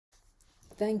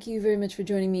Thank you very much for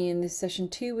joining me in this session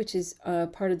 2, which is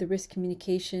part of the risk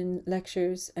communication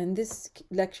lectures. And this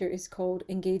lecture is called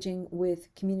Engaging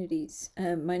with Communities.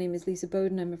 My name is Lisa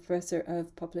Boden. I'm a professor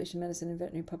of population medicine and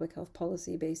veterinary public health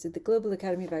policy based at the Global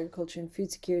Academy of Agriculture and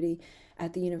Food Security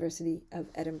at the University of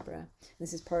Edinburgh.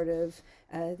 This is part of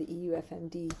the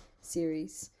EuFMD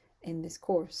series in this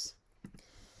course.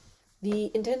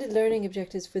 The intended learning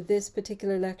objectives for this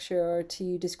particular lecture are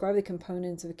to describe the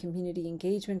components of a community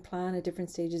engagement plan at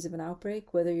different stages of an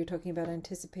outbreak, whether you're talking about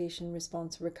anticipation,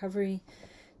 response, or recovery,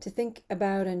 to think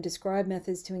about and describe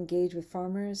methods to engage with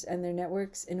farmers and their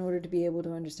networks in order to be able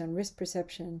to understand risk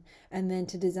perception, and then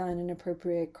to design an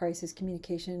appropriate crisis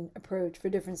communication approach for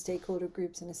different stakeholder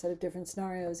groups in a set of different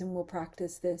scenarios, and we'll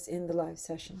practice this in the live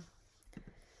session.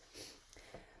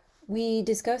 We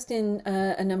discussed in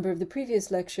a number of the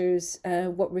previous lectures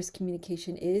what risk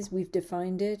communication is. We've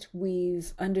defined it.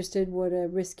 We've understood what a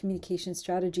risk communication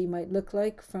strategy might look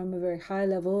like from a very high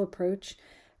level approach.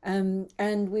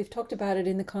 And we've talked about it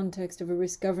in the context of a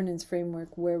risk governance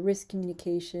framework where risk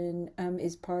communication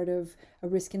is part of a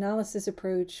risk analysis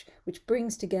approach, which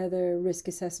brings together risk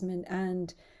assessment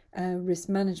and risk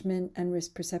management and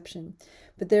risk perception.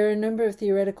 But there are a number of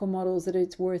theoretical models that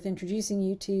it's worth introducing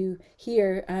you to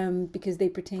here because they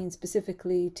pertain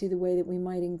specifically to the way that we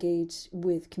might engage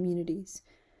with communities.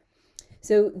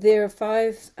 So there are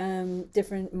 5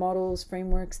 different models,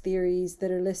 frameworks, theories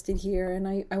that are listed here, and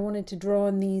I wanted to draw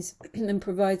on these and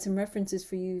provide some references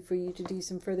for you to do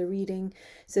some further reading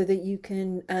so that you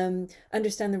can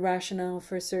understand the rationale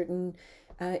for certain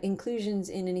inclusions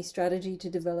in any strategy to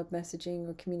develop messaging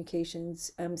or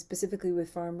communications, specifically with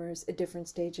farmers at different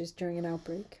stages during an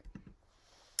outbreak.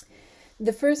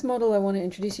 The first model I want to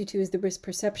introduce you to is the risk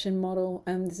perception model.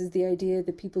 This is the idea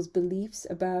that people's beliefs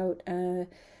about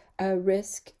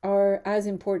risk are as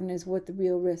important as what the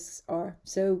real risks are.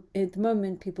 So at the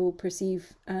moment, people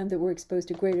perceive that we're exposed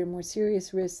to greater, more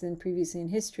serious risks than previously in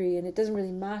history, and it doesn't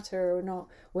really matter or not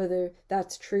whether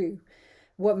that's true.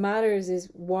 What matters is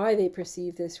why they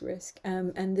perceive this risk,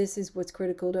 and this is what's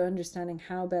critical to understanding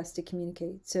how best to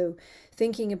communicate. So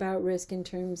thinking about risk in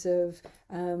terms of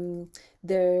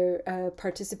their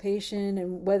participation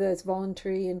and whether it's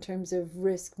voluntary in terms of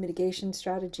risk mitigation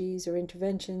strategies or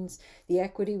interventions, the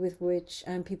equity with which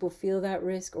people feel that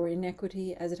risk or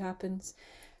inequity as it happens,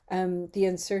 the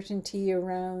uncertainty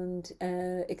around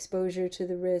exposure to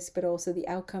the risk, but also the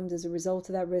outcomes as a result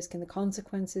of that risk and the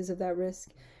consequences of that risk,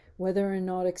 whether or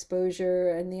not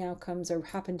exposure and the outcomes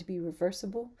happen to be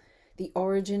reversible, the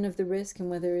origin of the risk and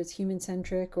whether it's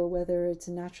human-centric or whether it's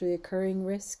a naturally occurring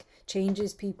risk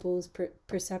changes people's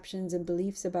perceptions and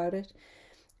beliefs about it.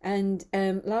 And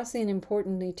lastly and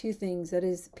importantly, 2 things, that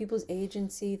is people's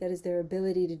agency, that is their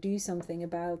ability to do something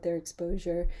about their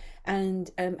exposure, and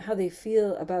how they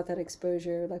feel about that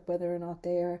exposure, like whether or not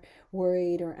they are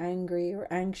worried or angry or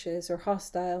anxious or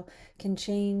hostile, can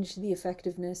change the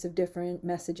effectiveness of different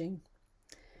messaging.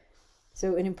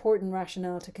 So an important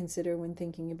rationale to consider when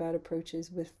thinking about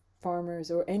approaches with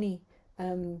farmers or any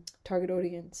target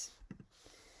audience.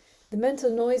 The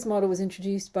mental noise model was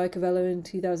introduced by Covello in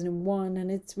 2001, and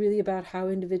it's really about how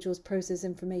individuals process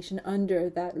information under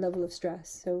that level of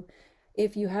stress. So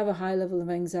if you have a high level of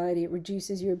anxiety, it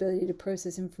reduces your ability to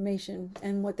process information.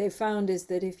 And what they found is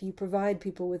that if you provide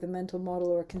people with a mental model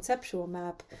or a conceptual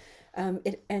map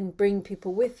and bring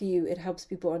people with you, it helps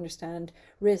people understand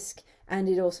risk, and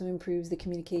it also improves the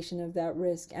communication of that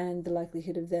risk and the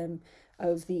likelihood of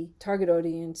the target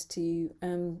audience to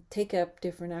take up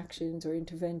different actions or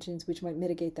interventions which might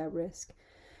mitigate that risk.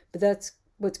 But that's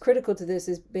what's critical to this,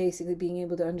 is basically being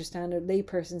able to understand a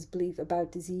layperson's belief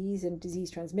about disease and disease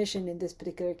transmission in this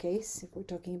particular case, if we're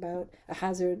talking about a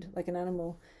hazard like an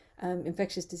animal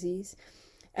infectious disease.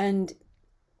 And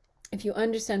if you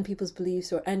understand people's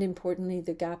beliefs and importantly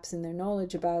the gaps in their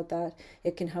knowledge about that,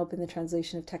 it can help in the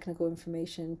translation of technical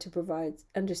information to provide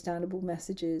understandable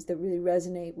messages that really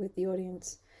resonate with the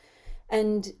audience.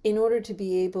 And in order to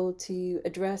be able to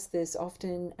address this,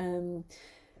 often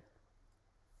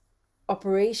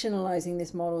operationalizing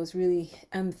this model is really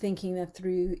thinking that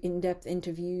through in-depth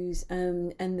interviews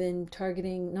and then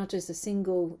targeting not just a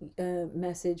single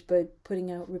message, but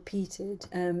putting out repeated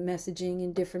messaging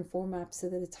in different formats so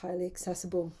that it's highly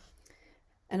accessible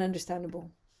and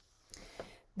understandable.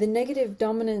 The negative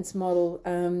dominance model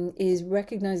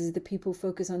recognizes that people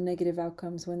focus on negative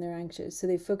outcomes when they're anxious. So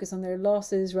they focus on their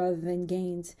losses rather than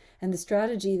gains. And the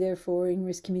strategy, therefore, in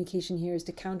risk communication here is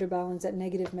to counterbalance that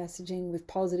negative messaging with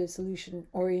positive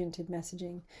solution-oriented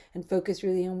messaging and focus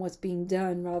really on what's being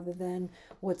done rather than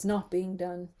what's not being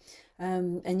done.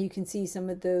 And you can see some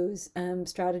of those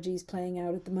strategies playing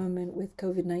out at the moment with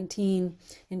COVID-19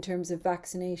 in terms of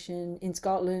vaccination. In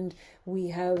Scotland, we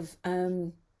have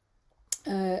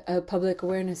a public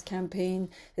awareness campaign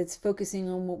that's focusing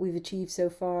on what we've achieved so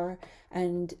far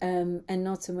and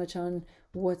not so much on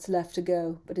what's left to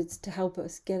go, but it's to help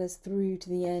us get us through to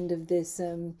the end of this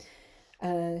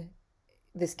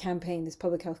this campaign, this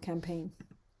public health campaign.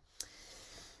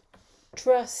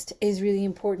 Trust is really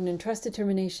important, and trust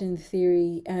determination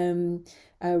theory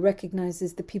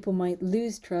recognizes that people might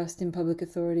lose trust in public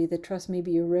authority, that trust may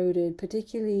be eroded,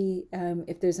 particularly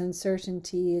if there's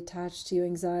uncertainty attached to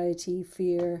anxiety,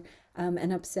 fear,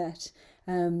 and upset.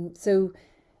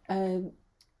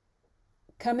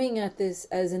 Coming at this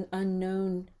as an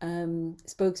unknown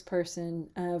spokesperson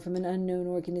from an unknown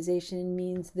organization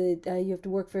means that you have to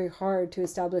work very hard to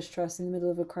establish trust in the middle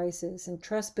of a crisis. And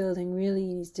trust building really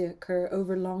needs to occur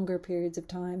over longer periods of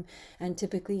time and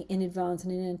typically in advance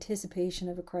and in anticipation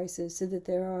of a crisis, so that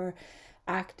there are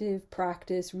active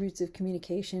practice routes of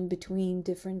communication between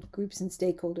different groups and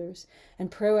stakeholders. And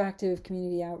proactive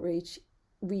community outreach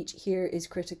here is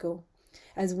critical,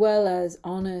 as well as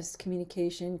honest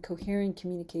communication, coherent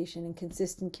communication, and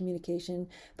consistent communication.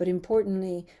 But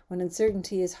importantly, when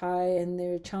uncertainty is high and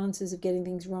there are chances of getting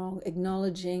things wrong,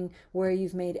 acknowledging where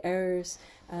you've made errors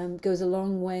goes a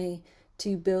long way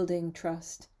to building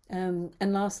trust. And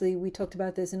lastly, we talked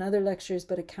about this in other lectures,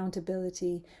 but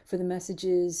accountability for the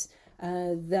messages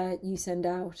that you send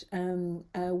out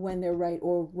when they're right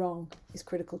or wrong is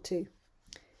critical too.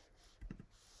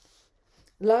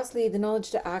 Lastly, the knowledge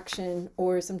to action,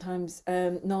 or sometimes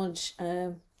knowledge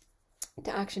to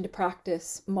action to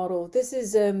practice model. This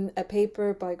is a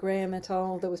paper by Graham et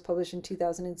al. That was published in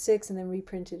 2006 and then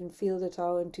reprinted in Field et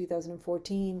al. In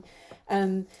 2014.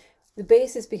 The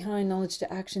basis behind knowledge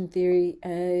to action theory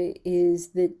is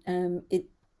that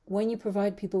when you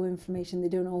provide people information, they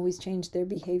don't always change their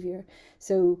behavior.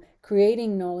 So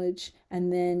creating knowledge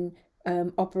and then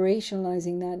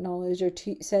operationalizing that knowledge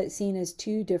are seen as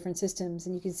two different systems.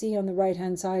 And you can see on the right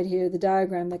hand side here the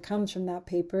diagram that comes from that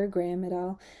paper, Graham et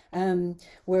al.,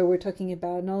 where we're talking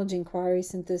about knowledge inquiry,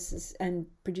 synthesis, and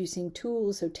producing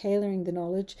tools, so tailoring the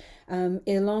knowledge,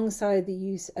 alongside the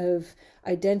use of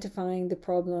identifying the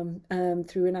problem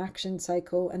through an action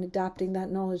cycle and adapting that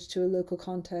knowledge to a local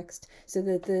context so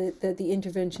that the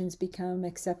interventions become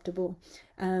acceptable,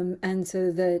 and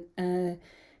so that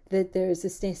there's a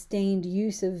sustained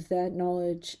use of that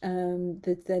knowledge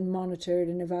that's then monitored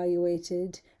and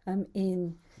evaluated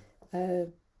in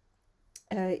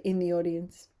the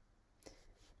audience.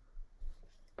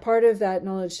 Part of that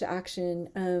knowledge to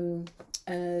action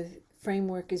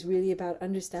framework is really about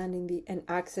understanding and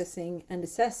accessing and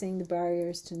assessing the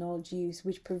barriers to knowledge use,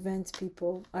 which prevents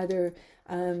people either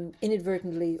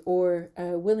inadvertently or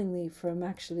willingly from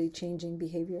actually changing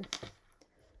behavior.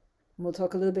 And we'll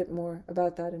talk a little bit more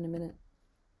about that in a minute.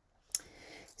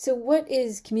 So what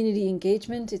is community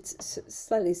engagement? It's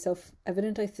slightly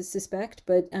self-evident, I suspect,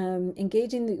 but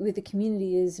engaging with the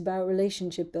community is about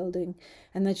relationship building,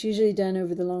 and that's usually done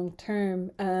over the long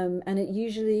term, and it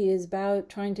usually is about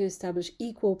trying to establish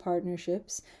equal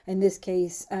partnerships, in this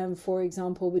case, for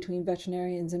example, between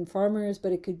veterinarians and farmers,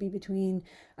 but it could be between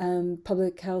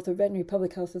public health or veterinary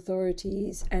public health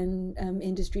authorities and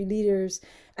industry leaders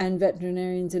and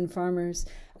veterinarians and farmers.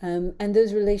 And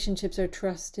those relationships are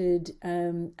trusted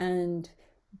and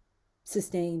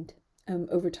sustained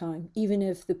over time, even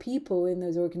if the people in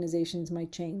those organizations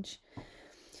might change.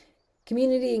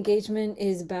 Community engagement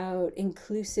is about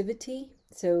inclusivity,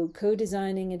 so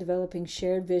co-designing and developing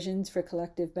shared visions for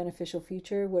collective beneficial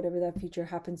future, whatever that future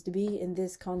happens to be. In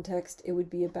this context, it would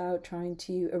be about trying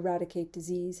to eradicate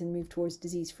disease and move towards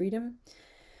disease freedom.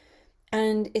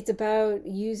 And it's about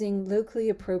using locally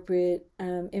appropriate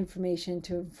information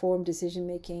to inform decision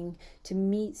making, to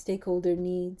meet stakeholder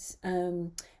needs,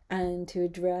 and to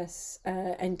address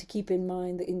and to keep in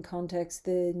mind that in context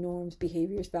the norms,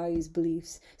 behaviors, values,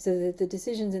 beliefs, so that the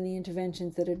decisions and the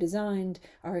interventions that are designed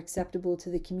are acceptable to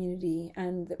the community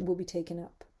and that will be taken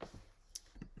up.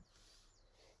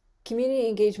 Community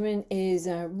engagement is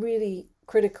really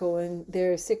critical, and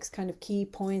there are 6 kind of key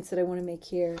points that I want to make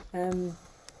here.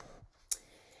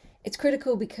 It's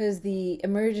critical because the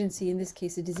emergency, in this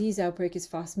case a disease outbreak, is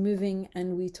fast moving,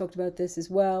 and we talked about this as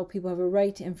well. People have a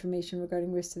right to information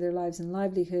regarding risks to their lives and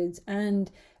livelihoods,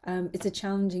 and it's a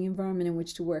challenging environment in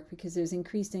which to work because there's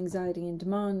increased anxiety and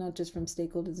demand, not just from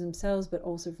stakeholders themselves, but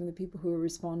also from the people who are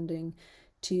responding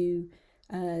to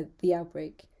the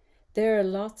outbreak. There are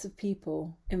lots of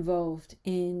people involved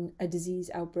in a disease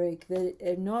outbreak that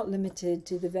are not limited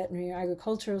to the veterinary or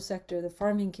agricultural sector, the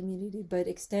farming community, but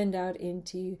extend out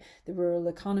into the rural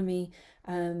economy,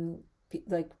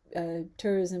 like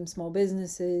tourism, small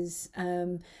businesses,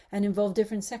 and involve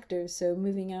different sectors. So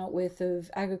moving out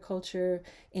of agriculture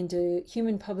into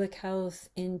human public health,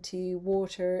 into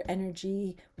water,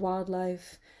 energy,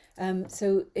 wildlife.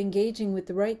 So engaging with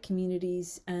the right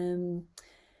communities,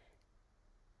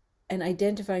 and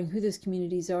identifying who those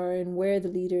communities are and where the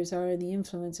leaders are and the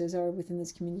influencers are within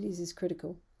those communities is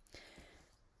critical.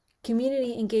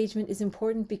 Community engagement is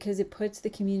important because it puts the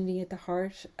community at the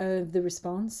heart of the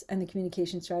response and the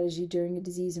communication strategy during a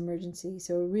disease emergency.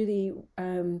 So it really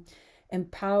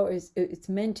empowers, it's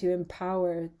meant to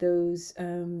empower those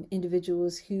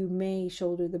individuals who may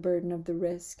shoulder the burden of the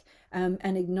risk,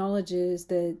 and acknowledges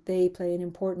that they play an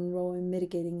important role in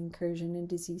mitigating incursion and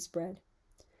disease spread.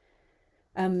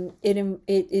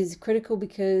 It is critical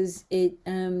because it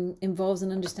involves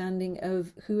an understanding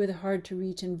of who are the hard to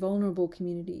reach and vulnerable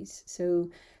communities. So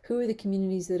who are the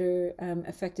communities that are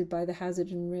affected by the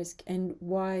hazard and risk, and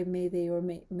why may they or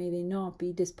may they not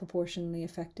be disproportionately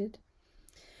affected.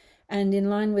 And in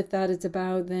line with that, it's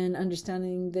about then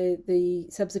understanding the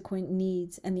subsequent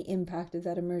needs and the impact of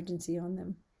that emergency on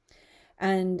them.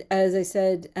 And as I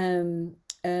said,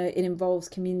 it involves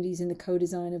communities in the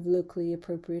co-design of locally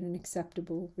appropriate and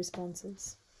acceptable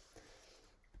responses.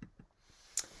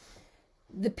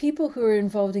 The people who are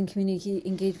involved in community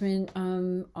engagement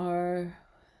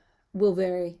will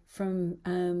vary from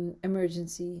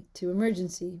emergency to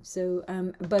emergency. So,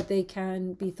 but they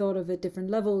can be thought of at different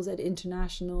levels, at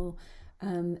international,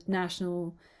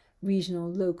 national, regional,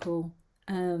 local,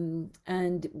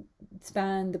 and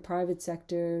span the private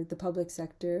sector, the public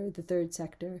sector, the third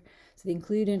sector. So they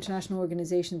include international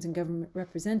organizations and government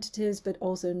representatives, but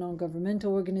also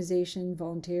non-governmental organizations,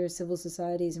 volunteers, civil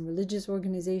societies, and religious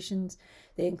organizations.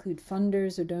 They include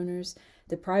funders or donors,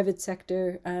 the private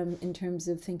sector in terms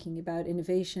of thinking about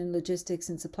innovation, logistics,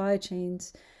 and supply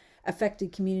chains,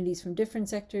 affected communities from different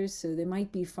sectors. So they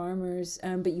might be farmers,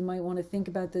 but you might want to think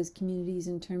about those communities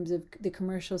in terms of the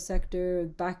commercial sector,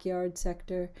 backyard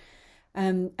sector,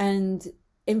 and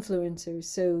influencers.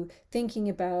 So thinking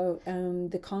about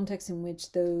the context in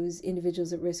which those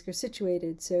individuals at risk are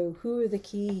situated. So who are the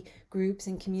key groups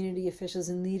and community officials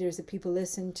and leaders that people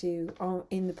listen to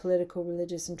in the political,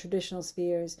 religious, and traditional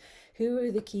spheres? Who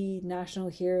are the key national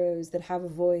heroes that have a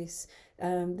voice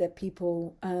that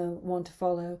people want to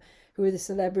follow? Who are the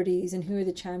celebrities and who are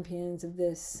the champions of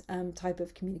this type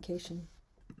of communication?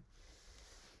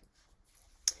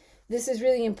 This is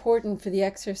really important for the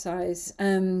exercise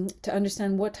to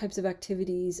understand what types of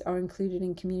activities are included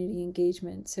in community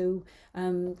engagement. So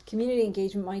community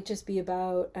engagement might just be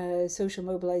about social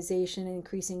mobilization and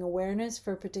increasing awareness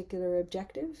for a particular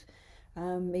objective,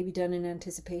 maybe done in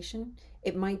anticipation.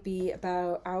 It might be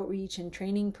about outreach and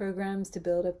training programs to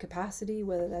build up capacity,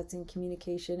 whether that's in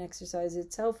communication exercise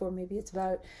itself, or maybe it's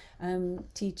about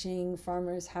teaching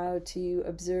farmers how to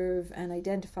observe and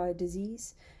identify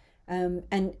disease.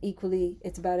 And equally,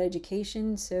 it's about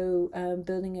education, so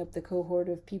building up the cohort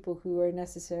of people who are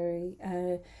necessary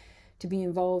to be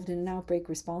involved in an outbreak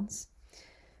response.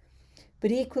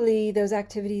 But equally, those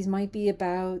activities might be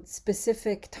about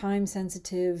specific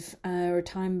time-sensitive or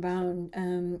time-bound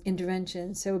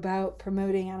interventions, so about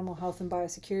promoting animal health and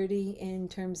biosecurity in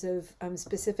terms of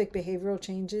specific behavioral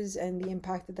changes and the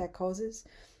impact that that causes.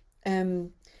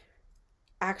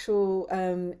 Actual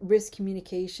risk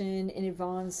communication in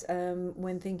advance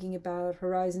when thinking about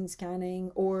horizon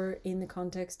scanning or in the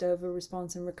context of a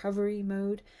response and recovery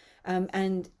mode,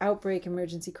 and outbreak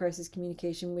emergency crisis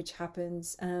communication, which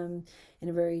happens in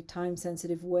a very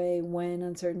time-sensitive way when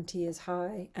uncertainty is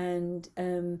high and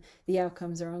the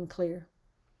outcomes are unclear.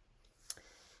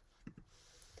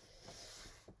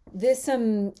 This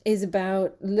is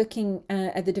about looking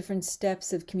at the different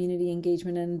steps of community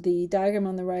engagement, and the diagram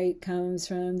on the right comes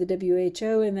from the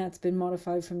WHO, and that's been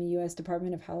modified from the US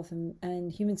Department of Health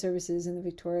and Human Services and the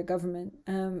Victoria government.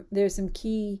 There's some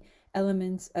key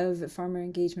elements of farmer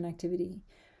engagement activity.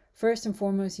 First and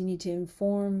foremost, you need to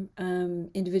inform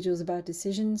individuals about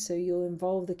decisions, so you'll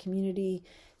involve the community,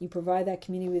 you provide that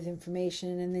community with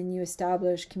information, and then you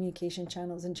establish communication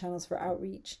channels and channels for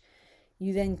outreach.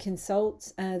 You then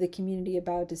consult the community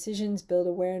about decisions, build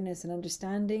awareness and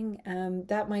understanding.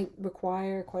 That might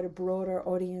require quite a broader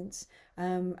audience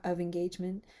of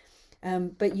engagement.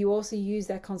 But you also use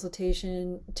that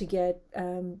consultation to get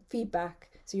feedback.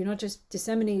 So you're not just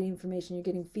disseminating information, you're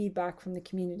getting feedback from the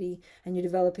community, and you're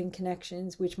developing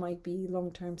connections, which might be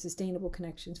long-term sustainable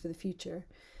connections for the future.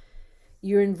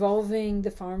 You're involving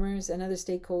the farmers and other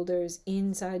stakeholders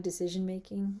inside decision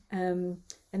making,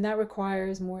 and that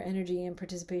requires more energy and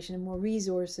participation and more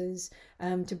resources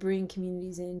to bring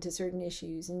communities into certain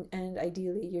issues, and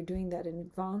ideally you're doing that in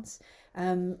advance,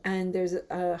 and there's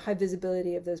a high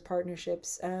visibility of those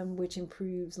partnerships, which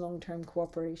improves long-term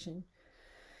cooperation.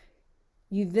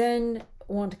 You then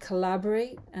want to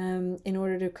collaborate in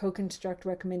order to co-construct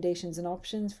recommendations and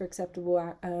options for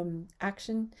acceptable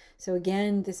action. So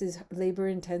again, this is labor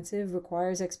intensive,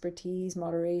 requires expertise,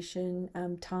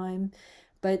 moderation, time,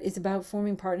 but it's about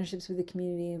forming partnerships with the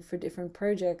community for different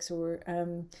projects or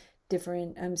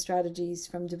different strategies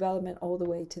from development all the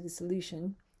way to the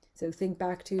solution. So think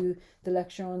back to the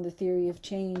lecture on the theory of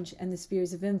change and the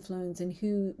spheres of influence and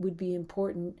who would be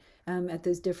important at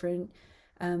those different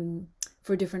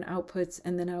for different outputs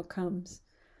and then outcomes.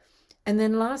 And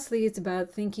then lastly, it's about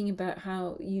thinking about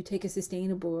how you take a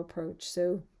sustainable approach.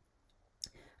 So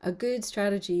a good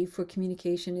strategy for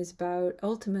communication is about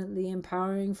ultimately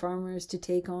empowering farmers to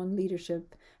take on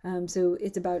leadership. So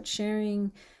it's about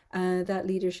sharing that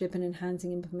leadership and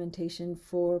enhancing implementation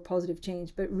for positive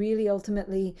change. But really,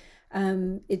 ultimately,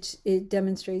 it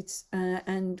demonstrates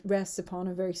and rests upon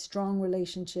a very strong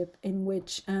relationship in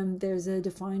which there's a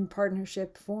defined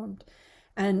partnership formed.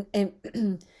 And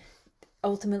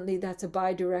ultimately, that's a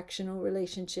bi-directional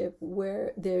relationship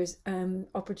where there's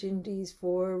opportunities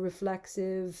for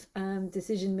reflexive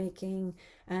decision-making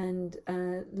and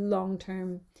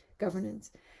long-term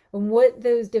governance. And what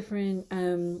those different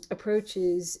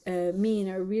approaches mean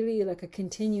are really like a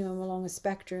continuum along a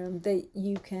spectrum that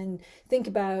you can think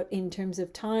about in terms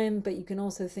of time, but you can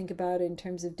also think about in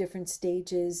terms of different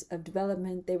stages of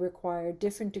development. They require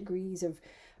different degrees of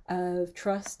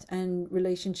trust and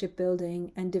relationship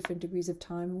building and different degrees of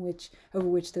time over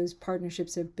which those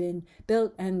partnerships have been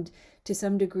built. And to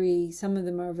some degree, some of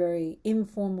them are very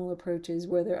informal approaches,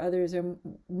 where there others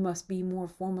must be more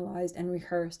formalized and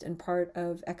rehearsed and part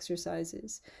of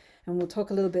exercises. And we'll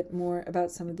talk a little bit more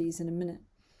about some of these in a minute.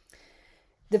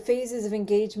 The phases of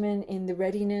engagement in the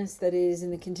readiness, that is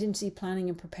in the contingency planning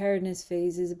and preparedness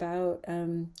phase, is about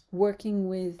working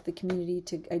with the community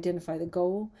to identify the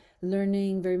goal,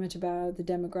 learning very much about the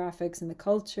demographics and the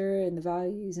culture and the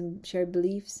values and shared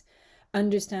beliefs,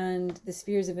 understand the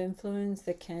spheres of influence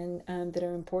that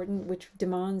are important, which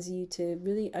demands you to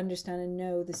really understand and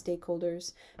know the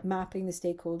stakeholders, mapping the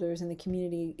stakeholders and the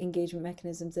community engagement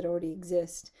mechanisms that already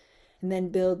exist, and then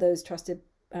build those trusted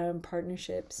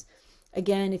partnerships.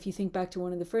 Again, if you think back to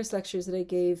one of the first lectures that I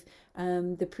gave,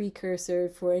 the precursor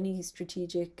for any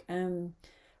strategic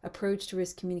approach to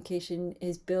risk communication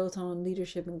is built on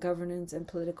leadership and governance and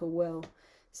political will.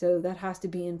 So that has to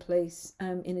be in place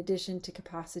in addition to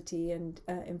capacity and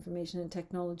information and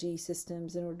technology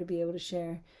systems in order to be able to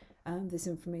share this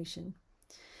information.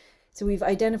 So we've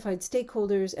identified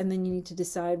stakeholders, and then you need to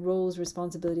decide roles,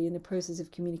 responsibility in the process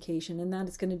of communication. And that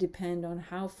is going to depend on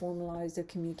how formalized a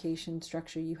communication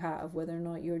structure you have, whether or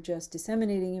not you're just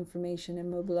disseminating information and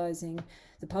mobilizing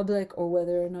the public, or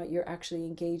whether or not you're actually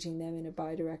engaging them in a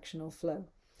bi-directional flow.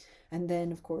 And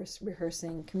then, of course,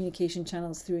 rehearsing communication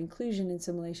channels through inclusion and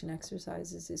simulation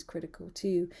exercises is critical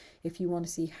too, if you want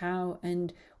to see how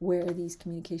and where these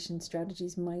communication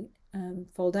strategies might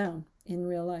fall down in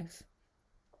real life.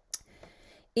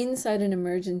 Inside an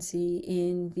emergency,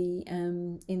 in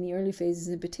the early phases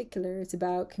in particular, it's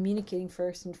about communicating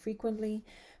first and frequently,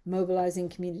 mobilizing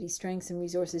community strengths and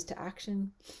resources to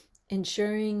action,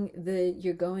 ensuring that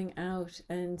you're going out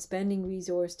and spending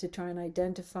resource to try and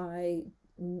identify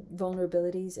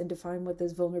vulnerabilities and define what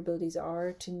those vulnerabilities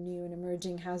are to new and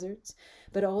emerging hazards,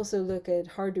 but also look at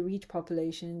hard to reach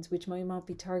populations which might not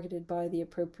be targeted by the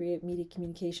appropriate media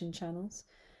communication channels.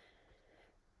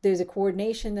 There's a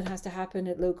coordination that has to happen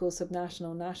at local,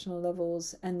 subnational, national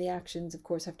levels, and the actions, of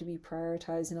course, have to be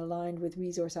prioritized and aligned with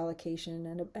resource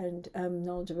allocation and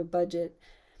knowledge of a budget.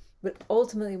 But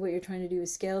ultimately, what you're trying to do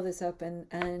is scale this up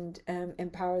and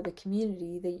empower the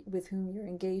community with whom you're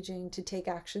engaging to take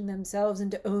action themselves and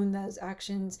to own those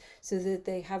actions so that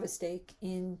they have a stake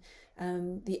in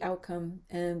the outcome,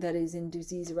 and that is in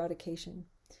disease eradication.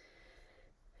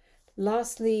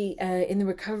 Lastly, in the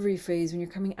recovery phase, when you're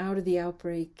coming out of the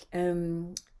outbreak,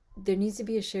 there needs to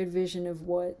be a shared vision of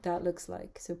what that looks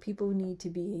like. So people need to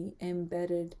be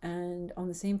embedded and on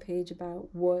the same page about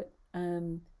what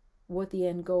what the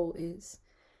end goal is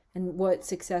and what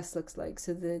success looks like,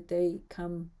 so that they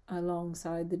come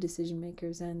alongside the decision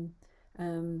makers and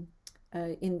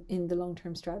in the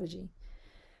long-term strategy.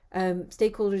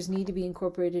 Stakeholders need to be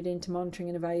incorporated into monitoring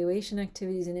and evaluation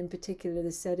activities, and in particular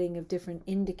the setting of different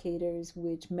indicators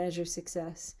which measure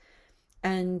success.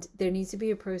 And there needs to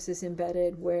be a process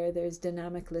embedded where there's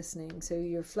dynamic listening. So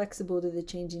you're flexible to the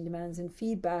changing demands and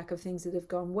feedback of things that have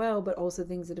gone well, but also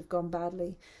things that have gone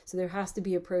badly. So there has to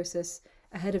be a process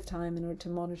ahead of time in order to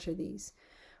monitor these.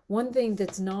 One thing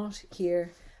that's not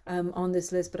here on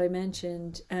this list, but I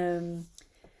mentioned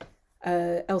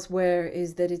elsewhere,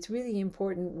 is that it's really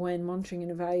important when monitoring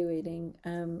and evaluating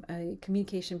a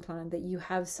communication plan that you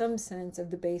have some sense of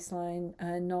the baseline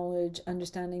knowledge,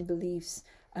 understanding, beliefs,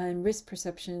 and risk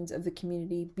perceptions of the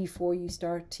community before you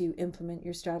start to implement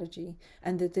your strategy,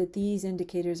 and that these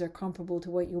indicators are comparable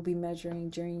to what you'll be measuring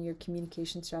during your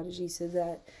communication strategy, so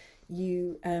that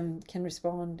you can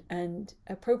respond and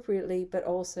appropriately, but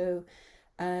also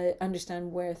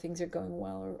understand where things are going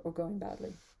well or going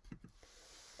badly.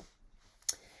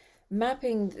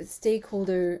 Mapping the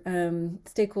stakeholders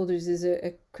is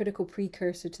a critical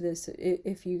precursor to this.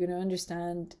 If you're going to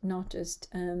understand not just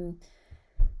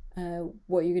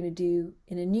what you're going to do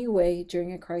in a new way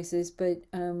during a crisis, but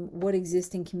what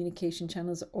existing communication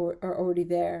channels are already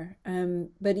there.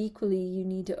 But equally, you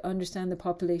need to understand the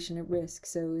population at risk.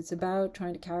 So it's about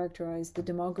trying to characterize the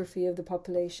demography of the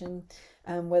population,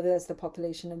 whether that's the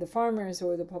population of the farmers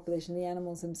or the population of the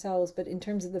animals themselves. But in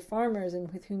terms of the farmers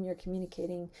and with whom you're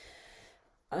communicating,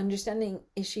 understanding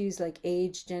issues like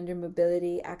age, gender,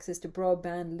 mobility, access to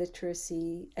broadband,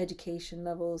 literacy, education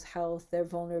levels, health, their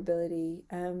vulnerability,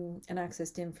 and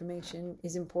access to information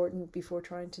is important before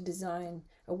trying to design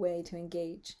a way to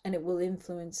engage, and it will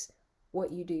influence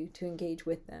what you do to engage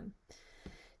with them.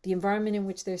 The environment in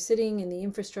which they're sitting and the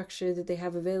infrastructure that they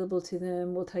have available to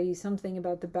them will tell you something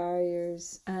about the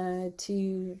barriers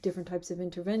to different types of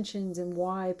interventions, and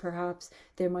why perhaps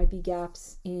there might be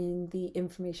gaps in the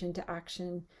information to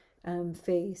action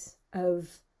phase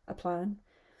of a plan.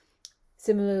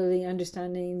 Similarly,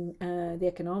 understanding the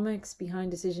economics behind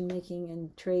decision making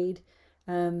and trade,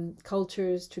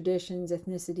 cultures, traditions,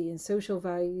 ethnicity, and social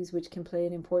values, which can play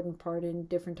an important part in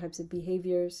different types of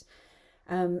behaviors.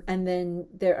 And then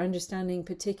their understanding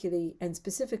particularly and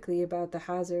specifically about the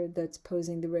hazard that's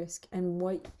posing the risk, and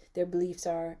what their beliefs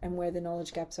are and where the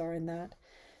knowledge gaps are in that.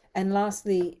 And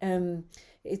lastly,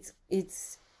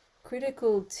 it's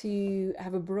critical to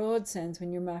have a broad sense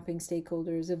when you're mapping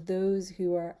stakeholders of those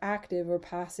who are active or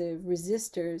passive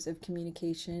resistors of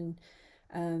communication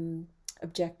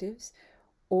objectives,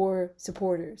 or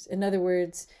supporters. In other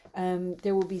words,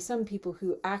 there will be some people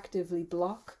who actively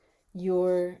block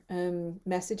your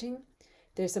messaging.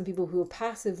 There's some people who will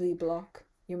passively block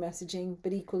your messaging,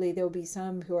 but equally there will be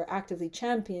some who are actively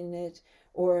championing it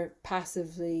or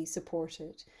passively support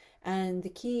it. And the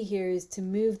key here is to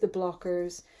move the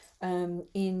blockers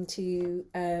into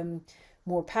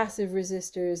more passive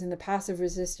resistors, and the passive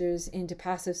resistors into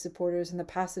passive supporters, and the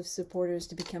passive supporters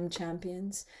to become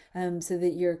champions, so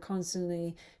that you're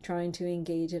constantly trying to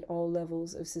engage at all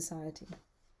levels of society.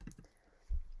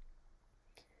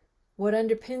 What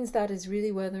underpins that is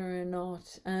really whether or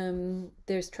not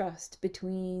there's trust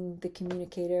between the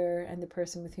communicator and the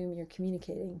person with whom you're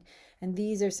communicating. And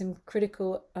these are some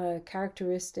critical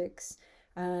characteristics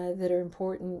that are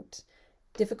important,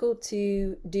 difficult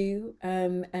to do,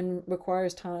 and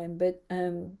requires time. But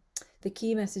the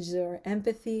key messages are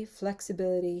empathy,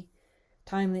 flexibility,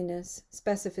 timeliness,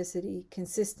 specificity,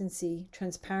 consistency,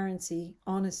 transparency,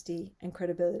 honesty, and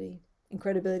credibility. And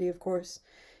credibility, of course,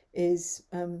 is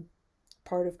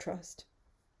part of trust.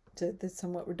 So that's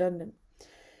somewhat redundant.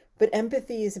 But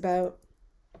empathy is about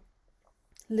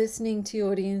listening to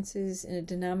audiences in a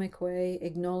dynamic way,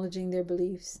 acknowledging their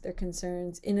beliefs, their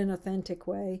concerns in an authentic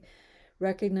way,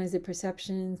 recognize their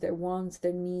perceptions, their wants,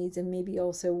 their needs, and maybe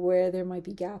also where there might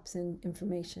be gaps in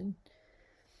information.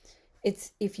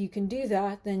 If you can do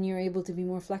that, then you're able to be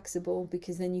more flexible,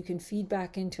 because then you can feed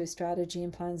back into a strategy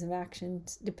and plans of action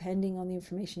depending on the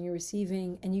information you're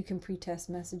receiving, and you can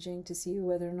pre-test messaging to see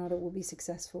whether or not it will be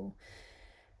successful.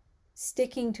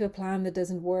 Sticking to a plan that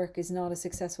doesn't work is not a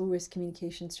successful risk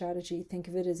communication strategy. Think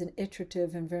of it as an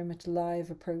iterative and very much live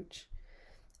approach.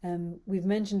 We've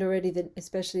mentioned already that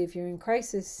especially if you're in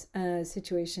crisis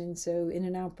situations, so in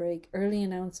an outbreak, early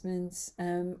announcements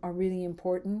are really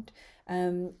important,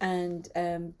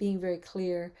 and being very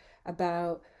clear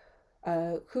about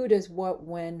who does what,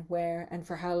 when, where, and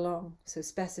for how long. So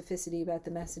specificity about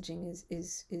the messaging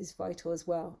is vital as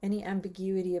well. Any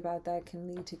ambiguity about that can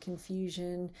lead to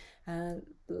confusion,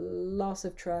 loss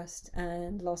of trust,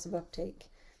 and loss of uptake.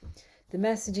 The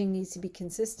messaging needs to be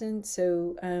consistent,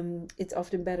 so it's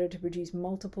often better to produce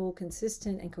multiple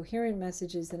consistent and coherent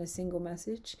messages than a single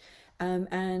message,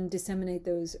 and disseminate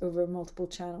those over multiple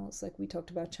channels, like we talked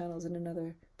about channels in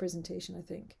another presentation, I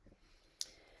think.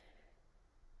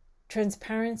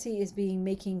 Transparency is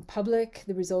making public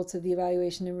the results of the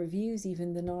evaluation and reviews,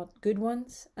 even the not good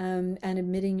ones, and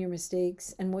admitting your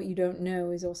mistakes and what you don't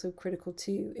know is also critical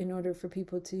too, in order for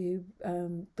people to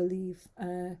believe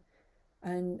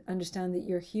and understand that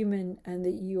you're human and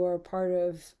that you are part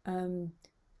of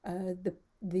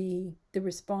the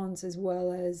response, as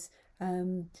well as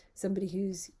somebody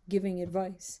who's giving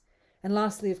advice. And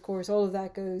lastly, of course, all of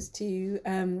that goes to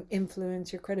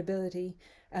influence your credibility.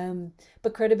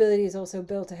 But credibility is also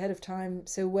built ahead of time.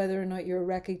 So whether or not you're a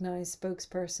recognized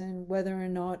spokesperson, whether or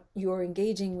not you're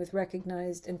engaging with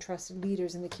recognized and trusted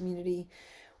leaders in the community,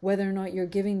 whether or not you're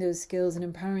giving those skills and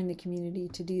empowering the community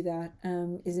to do that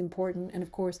is important. And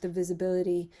of course, the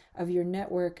visibility of your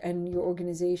network and your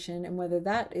organization, and whether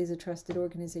that is a trusted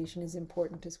organization, is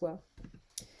important as well.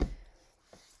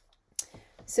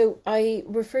 So I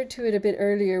referred to it a bit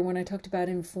earlier when I talked about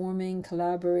informing,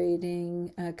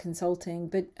 collaborating, consulting.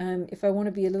 But if I want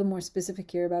to be a little more specific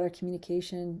here about our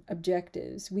communication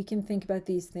objectives, we can think about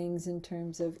these things in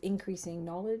terms of increasing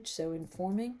knowledge, so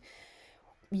informing.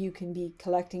 You can be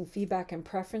collecting feedback and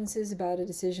preferences about a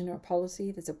decision or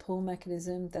policy. That's a pull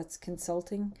mechanism. That's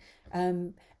consulting.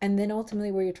 And then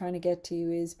ultimately where you're trying to get to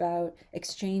is about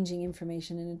exchanging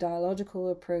information in a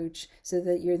dialogical approach, so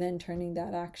that you're then turning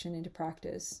that action into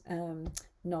practice,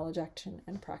 knowledge, action,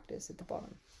 and practice at the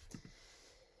bottom.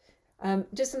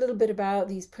 Just a little bit about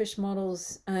these push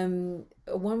models.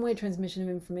 A one-way transmission of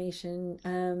information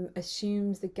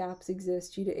assumes that gaps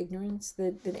exist due to ignorance,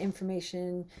 that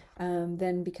information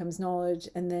then becomes knowledge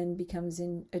and then becomes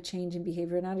in a change in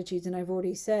behavior and attitudes. And I've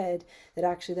already said that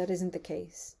actually that isn't the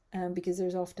case, because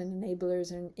there's often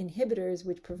enablers and inhibitors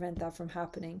which prevent that from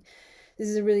happening. This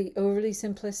is a really overly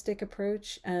simplistic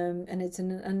approach, and it's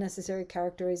an unnecessary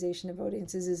characterization of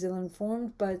audiences as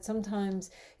ill-informed, but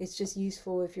sometimes it's just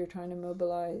useful if you're trying to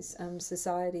mobilize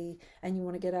society and you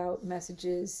want to get out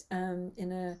messages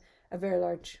in a very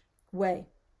large way.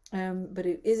 But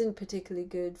it isn't particularly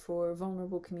good for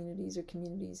vulnerable communities or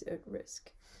communities at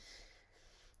risk.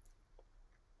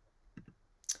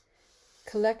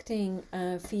 Collecting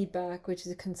feedback, which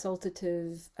is a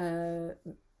consultative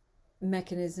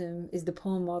mechanism, is the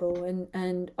pull model,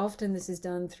 and often this is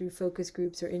done through focus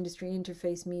groups or industry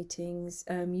interface meetings,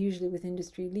 usually with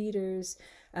industry leaders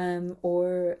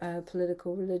or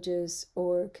political, religious,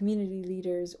 or community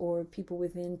leaders, or people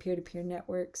within peer-to-peer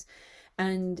networks.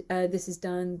 And this is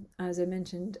done, as I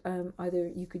mentioned, either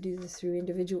you could do this through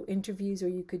individual interviews, or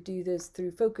you could do this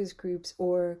through focus groups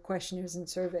or questionnaires and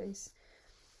surveys.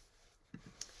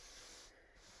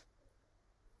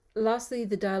 Lastly,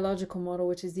 the dialogical model,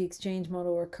 which is the exchange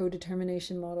model or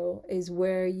co-determination model, is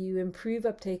where you improve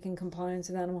uptake and compliance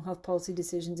with animal health policy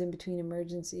decisions in between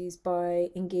emergencies by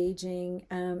engaging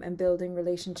and building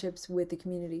relationships with the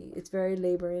community. It's very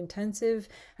labor intensive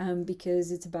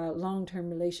because it's about long-term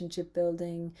relationship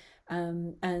building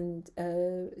and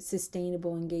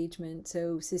sustainable engagement.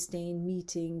 So sustained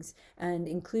meetings and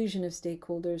inclusion of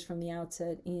stakeholders from the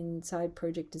outset inside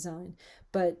project design.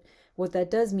 But what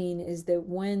that does mean is that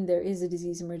when there is a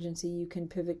disease emergency, you can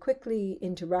pivot quickly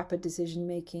into rapid decision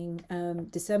making,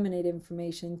 disseminate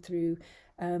information through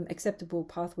acceptable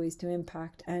pathways to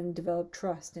impact, and develop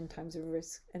trust in times of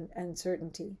risk and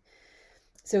uncertainty.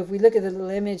 So if we look at the little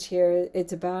image here,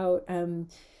 it's about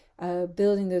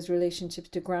building those relationships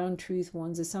to ground truth,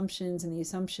 one's assumptions, and the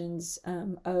assumptions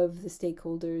of the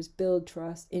stakeholders, build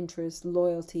trust, interest,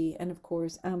 loyalty, and of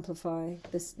course amplify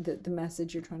the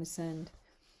message you're trying to send.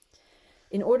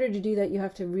 In order to do that, you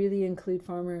have to really include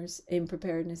farmers in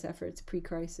preparedness efforts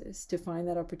pre-crisis to find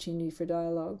that opportunity for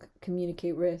dialogue,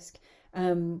 communicate risk,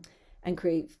 and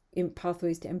create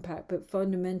pathways to impact. But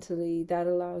fundamentally, that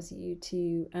allows you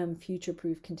to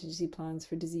future-proof contingency plans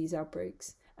for disease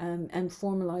outbreaks. And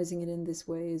formalizing it in this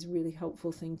way is a really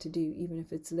helpful thing to do, even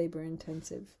if it's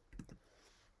labor-intensive.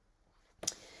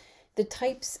 The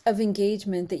types of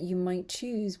engagement that you might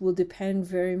choose will depend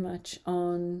very much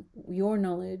on your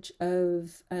knowledge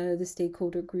of the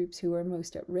stakeholder groups who are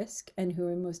most at risk and who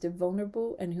are most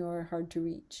vulnerable and who are hard to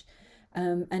reach.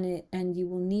 And you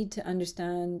will need to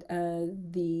understand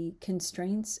the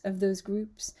constraints of those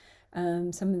groups,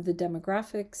 some of the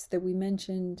demographics that we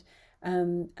mentioned,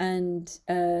 and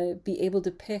be able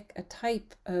to pick a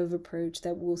type of approach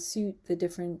that will suit the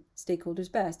different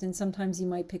stakeholders best. And sometimes you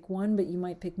might pick one, but you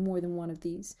might pick more than one of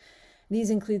these. These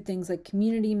include things like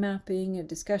community mapping, a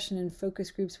discussion and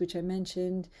focus groups, which I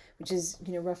mentioned, which is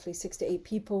roughly 6 to 8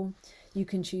 people. You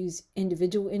can choose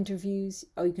individual interviews,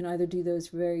 or you can either do those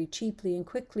very cheaply and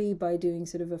quickly by doing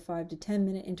sort of a 5 to 10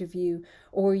 minute interview,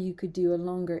 or you could do a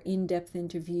longer in-depth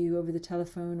interview over the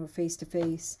telephone or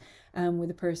face-to-face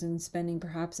with a person, spending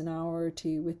perhaps an hour or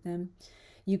two with them.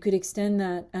 You could extend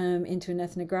that into an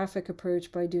ethnographic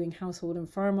approach by doing household and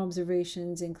farm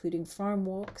observations, including farm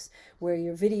walks, where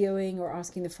you're videoing or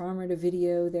asking the farmer to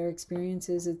video their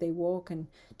experiences as they walk and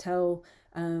tell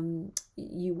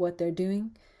you what they're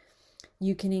doing.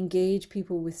 You can engage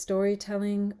people with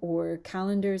storytelling or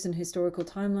calendars and historical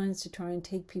timelines to try and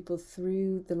take people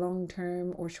through the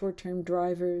long-term or short-term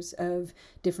drivers of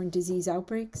different disease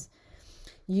outbreaks.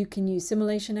 You can use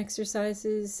simulation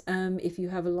exercises if you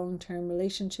have a long-term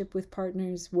relationship with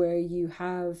partners where you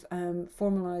have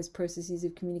formalized processes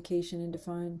of communication and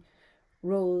define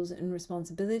roles and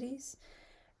responsibilities.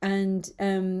 And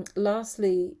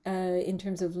lastly, in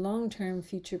terms of long-term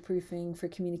future-proofing for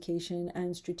communication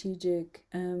and strategic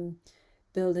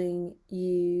building,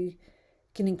 you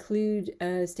can include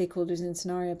stakeholders in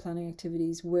scenario planning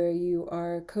activities where you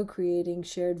are co-creating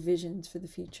shared visions for the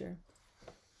future.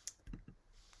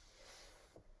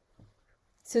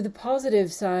 So the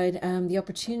positive side, the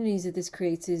opportunities that this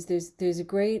creates is there's a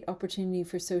great opportunity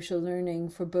for social learning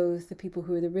for both the people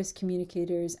who are the risk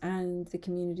communicators and the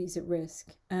communities at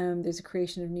risk. There's a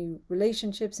creation of new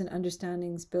relationships and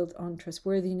understandings built on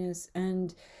trustworthiness,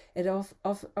 and it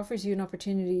offers you an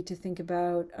opportunity to think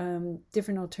about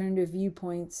different alternative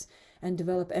viewpoints and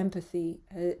develop empathy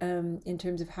in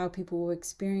terms of how people will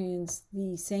experience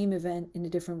the same event in a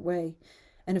different way.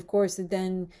 And of course, it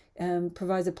then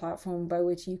provides a platform by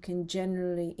which you can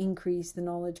generally increase the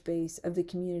knowledge base of the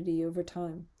community over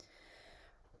time.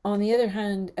 On the other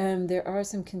hand, there are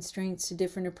some constraints to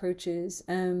different approaches.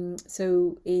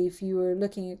 So if you are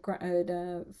looking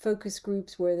at focus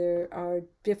groups where there are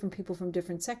different people from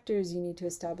different sectors, you need to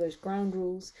establish ground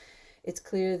rules. It's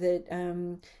clear that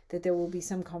that there will be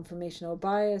some conformational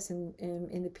bias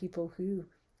in the people who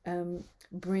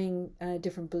bring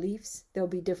different beliefs. There'll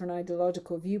be different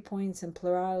ideological viewpoints and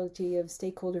plurality of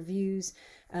stakeholder views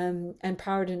and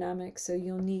power dynamics. So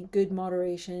you'll need good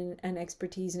moderation and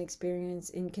expertise and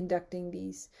experience in conducting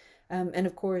these. And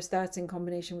of course, that's in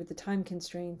combination with the time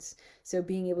constraints. So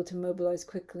being able to mobilize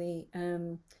quickly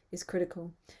is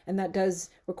critical. And that does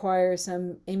require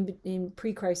some in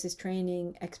pre-crisis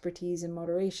training, expertise and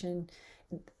moderation.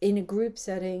 In a group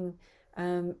setting,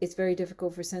 it's very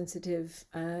difficult for sensitive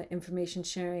information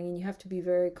sharing, and you have to be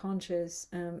very conscious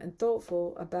and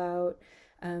thoughtful about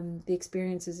the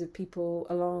experiences of people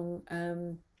along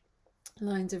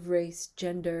lines of race,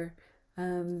 gender,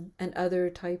 and other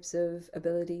types of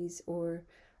abilities or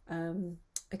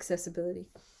accessibility.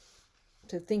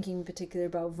 So thinking in particular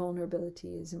about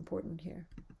vulnerability is important here.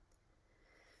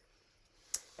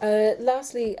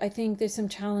 Lastly, I think there's some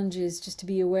challenges just to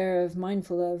be aware of,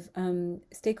 mindful of.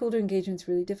 Stakeholder engagement is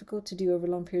really difficult to do over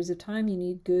long periods of time. You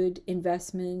need good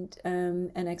investment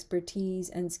and expertise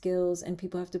and skills, and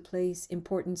people have to place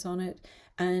importance on it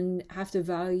and have to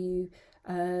value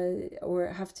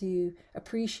or have to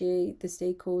appreciate the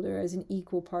stakeholder as an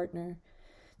equal partner.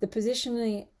 The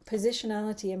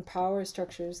positionality and power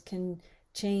structures can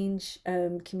change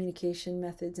communication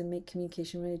methods and make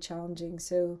communication really challenging.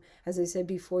 So as I said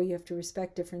before, you have to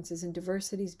respect differences and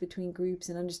diversities between groups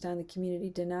and understand the community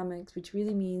dynamics, which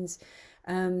really means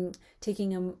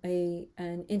taking an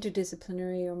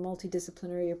interdisciplinary or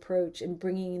multidisciplinary approach and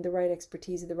bringing in the right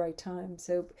expertise at the right time.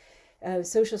 So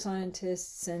social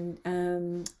scientists and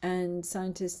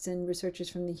scientists and researchers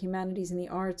from the humanities and the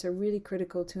arts are really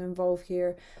critical to involve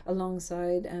here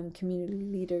alongside community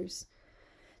leaders.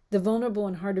 The vulnerable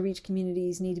and hard to reach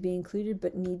communities need to be included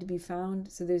but need to be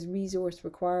found. So there's resource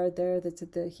required there that's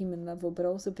at the human level, but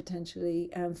also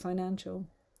potentially financial.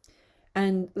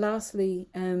 And lastly,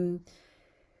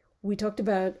 we talked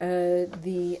about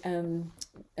the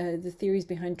theories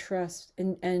behind trust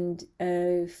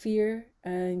and fear,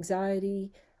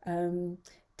 anxiety,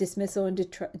 dismissal and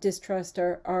distrust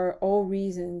are all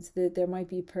reasons that there might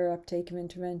be poor uptake of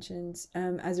interventions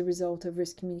as a result of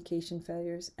risk communication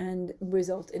failures, and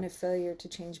result in a failure to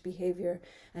change behavior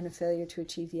and a failure to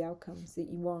achieve the outcomes that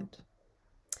you want.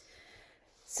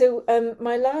 So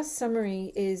my last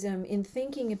summary is in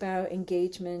thinking about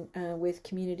engagement with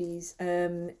communities,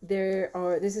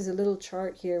 this is a little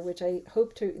chart here which I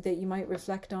hope that you might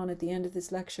reflect on at the end of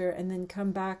this lecture, and then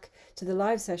come back to the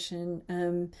live session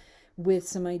with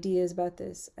some ideas about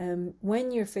this.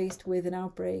 When you're faced with an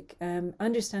outbreak,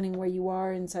 understanding where you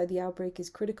are inside the outbreak is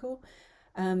critical.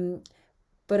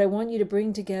 But I want you to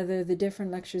bring together the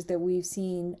different lectures that we've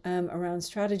seen around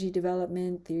strategy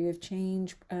development, theory of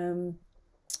change,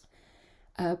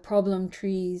 problem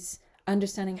trees,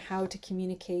 understanding how to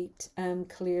communicate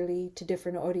clearly to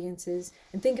different audiences,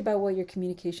 and think about what your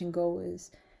communication goal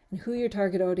is and who your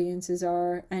target audiences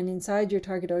are, and inside your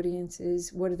target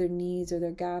audiences, what are their needs or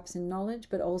their gaps in knowledge,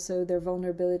 but also their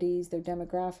vulnerabilities, their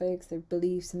demographics, their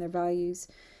beliefs and their values.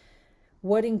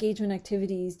 What engagement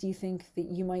activities do you think that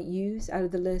you might use out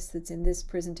of the list that's in this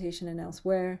presentation and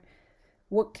elsewhere?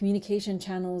 What communication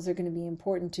channels are going to be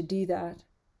important to do that?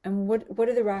 And what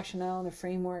are the rationale and the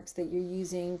frameworks that you're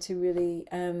using to really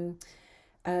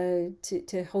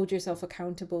to hold yourself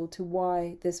accountable to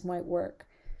why this might work?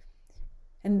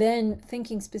 And then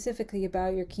thinking specifically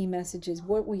about your key messages.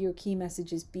 What will your key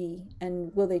messages be?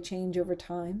 And will they change over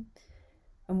time?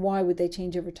 And why would they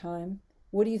change over time?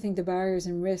 What do you think the barriers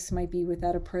and risks might be with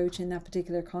that approach in that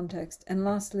particular context? And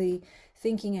lastly,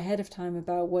 thinking ahead of time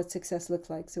about what success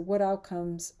looks like. So what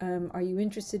outcomes are you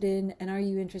interested in? And are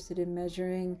you interested in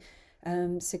measuring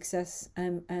success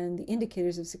and the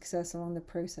indicators of success along the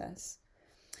process?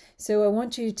 So I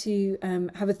want you to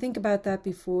have a think about that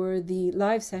before the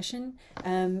live session,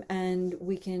 and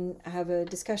we can have a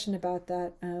discussion about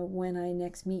that when I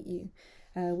next meet you.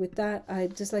 With that,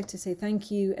 I'd just like to say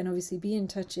thank you, and obviously be in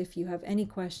touch if you have any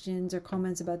questions or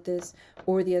comments about this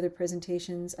or the other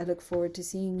presentations. I look forward to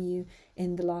seeing you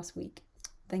in the last week.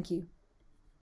 Thank you.